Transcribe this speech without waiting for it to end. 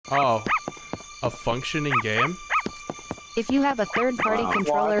Oh, a functioning game? If you have a third-party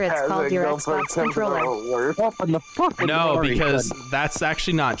controller, it's called your Xbox controller. Open the fucking No, door, because that's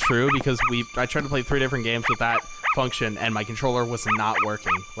actually not true, because I tried to play 3 different games with that function, and my controller was not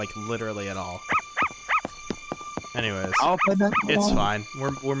working, like, literally at all. Anyways, it's fine.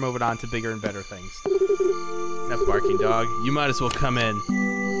 We're moving on to bigger and better things. Enough barking, dog. You might as well come in.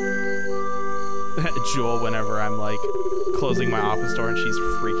 Jewel, whenever I'm, like, closing my office door and she's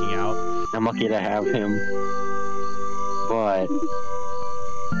freaking out. I'm lucky to have him. But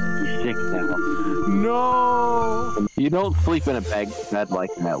he's sick now. No! You don't sleep in a bed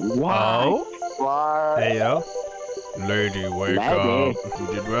like that. Why? Oh? Why? Hey, yo. Lady, wake up. You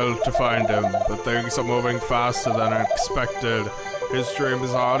did well to find him, but things are moving faster than expected. His dream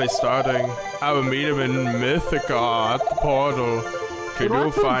is already starting. I will meet him in Mythica at the portal. Can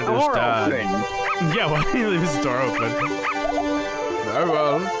you find his dad? Yeah, why did he leave his door open? Very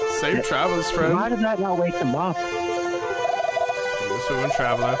well. Safe travels, friend. Why did that not wake him up? Human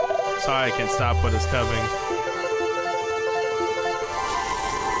traveler. Sorry I can't stop what is coming.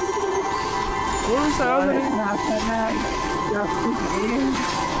 What is happening?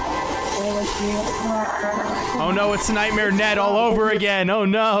 Oh no, it's Nightmare Ned all over again. Oh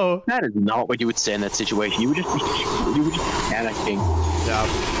no. That is not what you would say in that situation. You would just panicking. Yeah,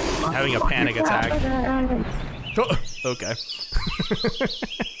 having a panic attack. Oh, okay.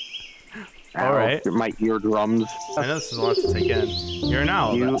 All right. My eardrums. I know this is a lot to take in. You're an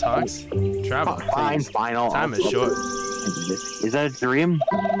owl that talks. Traveler. Fine. Time is short. Is that a dream?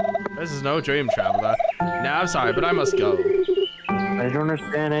 This is no dream, traveler. Nah, I'm sorry, but I must go. I don't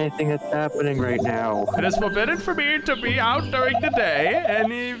understand anything that's happening right now. It is forbidden for me to be out during the day,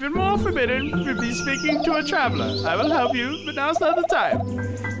 and even more forbidden to be speaking to a traveler. I will help you, but now's not the time.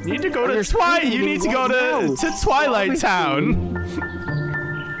 You need to go to You need to go to Twilight Town.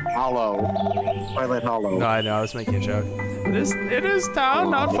 Hollow. Twilight Hollow. No, I know. I was making a joke. It is town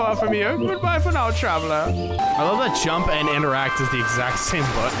not far from here. Goodbye for now, traveler. I love that jump and interact is the exact same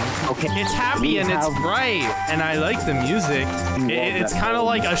button. Okay. It's happy and it's bright, and I like the music. It's kind of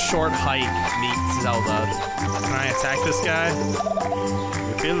like a short hike meets Zelda. Can I attack this guy?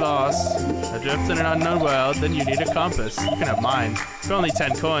 If you're lost, adrift in an unknown world, then you need a compass. You can have mine. For only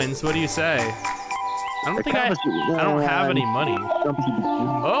 10 coins. What do you say? I don't have any money.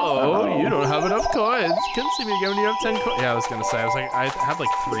 Uh-oh, you don't have enough coins. Couldn't see me giving you up 10 coins. Yeah, I was gonna say, I had like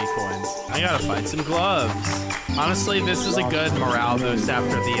 3 coins. I gotta find some gloves. Honestly, this is a good morale boost after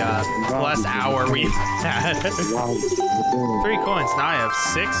the last hour we've had. 3 coins, now I have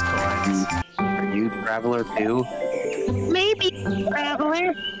 6 coins. Are you Traveler too? Maybe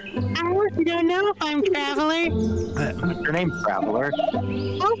Traveler. I also don't know if I'm Traveler. What's your name, Traveler?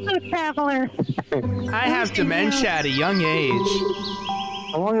 Also Traveler. I have dementia at a young age.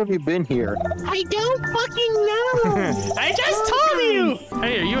 How long have you been here? I don't fucking know. I just told you!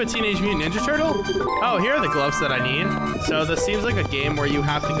 Hey, are you a Teenage Mutant Ninja Turtle? Oh, here are the gloves that I need. So this seems like a game where you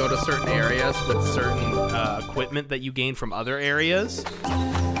have to go to certain areas with certain equipment that you gain from other areas.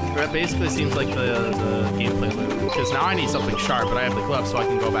 That basically seems like the gameplay loop. Because now I need something sharp, but I have the glove so I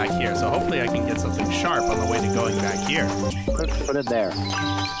can go back here. So hopefully I can get something sharp on the way to going back here. Put it there.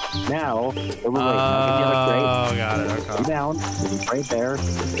 Now, Oh, got it. Okay. Down. It's right there.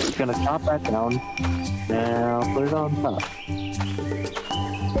 It's gonna chop that down. Now put it on top.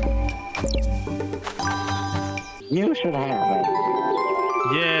 You should have it.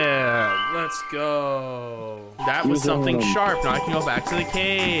 Yeah, let's go. That was something sharp. Now I can go back to the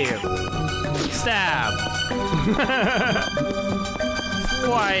cave. Stab.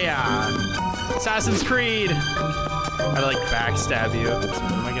 Fire. Assassin's Creed. I like backstab you. What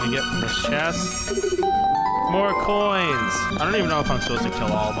am I gonna get from this chest? More coins. I don't even know if I'm supposed to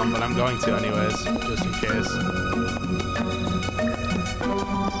kill all of them, but I'm going to anyways, just in case.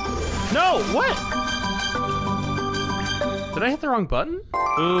 No, what? Did I hit the wrong button?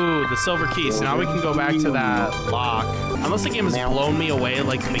 Ooh, the silver key. So now we can go back to that lock. Unless the game has blown me away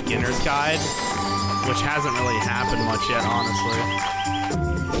like the beginner's guide, which hasn't really happened much yet, honestly.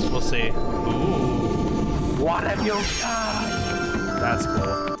 We'll see. Ooh. What have you done? That's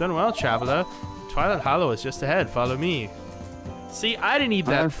cool. Done well, traveler. Twilight Hollow is just ahead. Follow me. See, I didn't need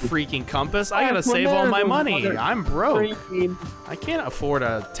that freaking compass. I gotta save all my money. I'm broke. I can't afford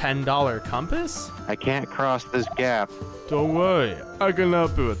a $10 compass. I can't cross this gap. Don't worry, I can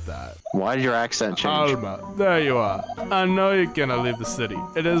help you with that. Why did your accent change? Alma, there you are. I know you cannot leave the city.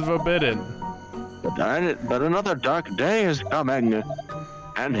 It is forbidden. But another dark day is coming.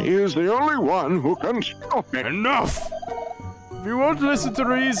 And he is the only one who can stop it. Enough! If you won't listen to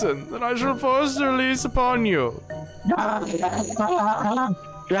reason, then I shall force the release upon you.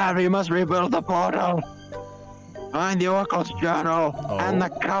 Shadow, you must rebuild the portal. Find the Oracle's journal and the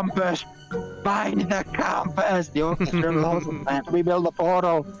compass. Find the compass. The Oracle's journal and rebuild the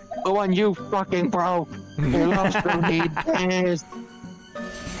portal. The one you fucking broke. You lost the need days.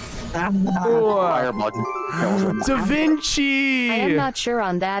 Fireball kills him. Da Vinci! I am not sure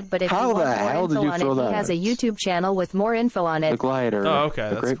on that, but if How you want the hell more did info you on feel it, that? he has a YouTube channel with more info on The it. glider. Oh, okay, The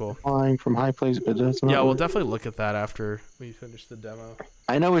that's great cool. Flying from high places, but that's not. Yeah, we'll definitely look at that after we finish the demo.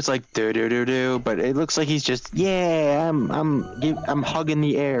 I know it's like do, but it looks like he's just I'm hugging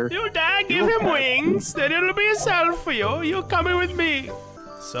the air. You dad, give him wings, then it'll be a self for you. You coming with me.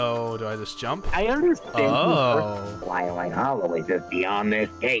 So, do I just jump? I understand Oh. Twilight Hollow is just beyond this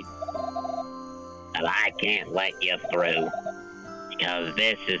gate. But I can't let you through. Because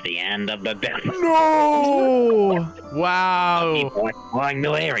this is the end of the demo. No! Wow. People exploring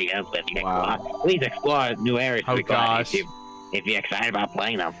new areas with you. Please explore new areas Oh, with gosh. if you're excited about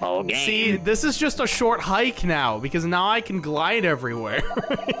playing the full game. See, this is just a short hike now, because now I can glide everywhere.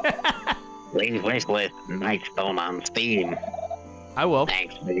 Please wishlist Nightstone on Steam. I will.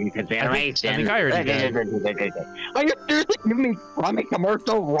 Thanks for your consideration. I think I already did. Are you seriously giving me a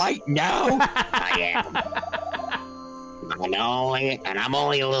commercial right now? I am. I'm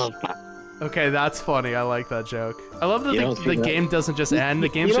only a little. Okay, that's funny. I like that joke. I love that You don't the see that. game doesn't just end. The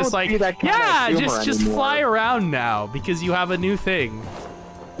game's you just don't like, see that kind of yeah, humor just anymore. fly around now because you have a new thing.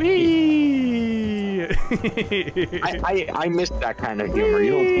 Whee! I missed that kind of humor.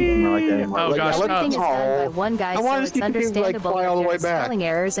 You don't see humor like that anymore. Oh, Like, gosh, I Everything is done by oh, one guy, I so wanted to it's see the people, like, understandable fly all the that way there are back. spelling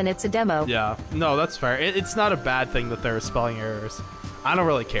errors and it's a demo. Yeah, no, that's fair. It's not a bad thing that there are spelling errors. I don't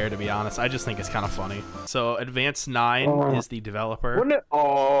really care, to be honest. I just think it's kind of funny. So, Advanced 9 is the developer. Wouldn't it?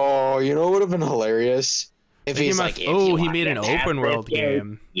 Oh, you know what would have been hilarious if He he's must- like, oh, you he want made to an pass open this world game,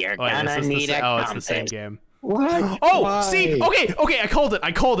 game. You're Oh, wait, gonna this is need a it's the same compass. game. what? Oh, Why? see, okay, I called it.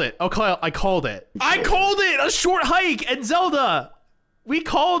 I called it. I called it. A short hike and Zelda. We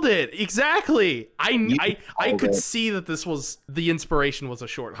called it exactly. I could see that this was the inspiration was a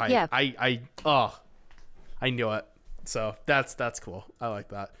short hike. Yeah. I knew it. So that's cool. I like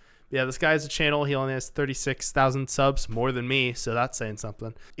that. Yeah, this guy has a channel. He only has 36,000 subs, more than me. So that's saying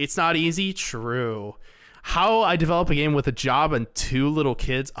something. It's not easy. True. How I develop a game with a job and 2 little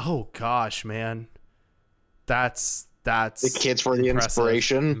kids. Oh gosh, man. That's The kids were the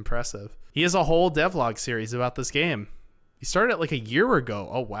inspiration. Impressive. He has a whole devlog series about this game. He started it like a year ago.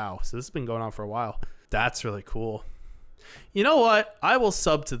 Oh wow. So this has been going on for a while. That's really cool. You know what? I will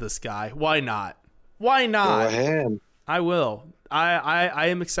sub to this guy. Why not? Why Go not? ahead. I will. I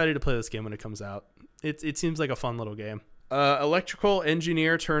am excited to play this game when it comes out. It seems like a fun little game. Electrical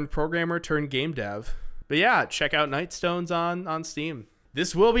engineer turned programmer turned game dev. But yeah, check out Nightstones on Steam.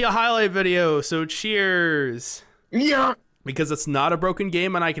 This will be a highlight video, so cheers. Yeah. Because it's not a broken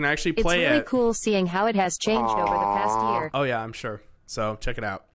game and I can actually It's play really it. cool seeing how it has changed over the past year. Oh yeah, I'm sure. So check it out.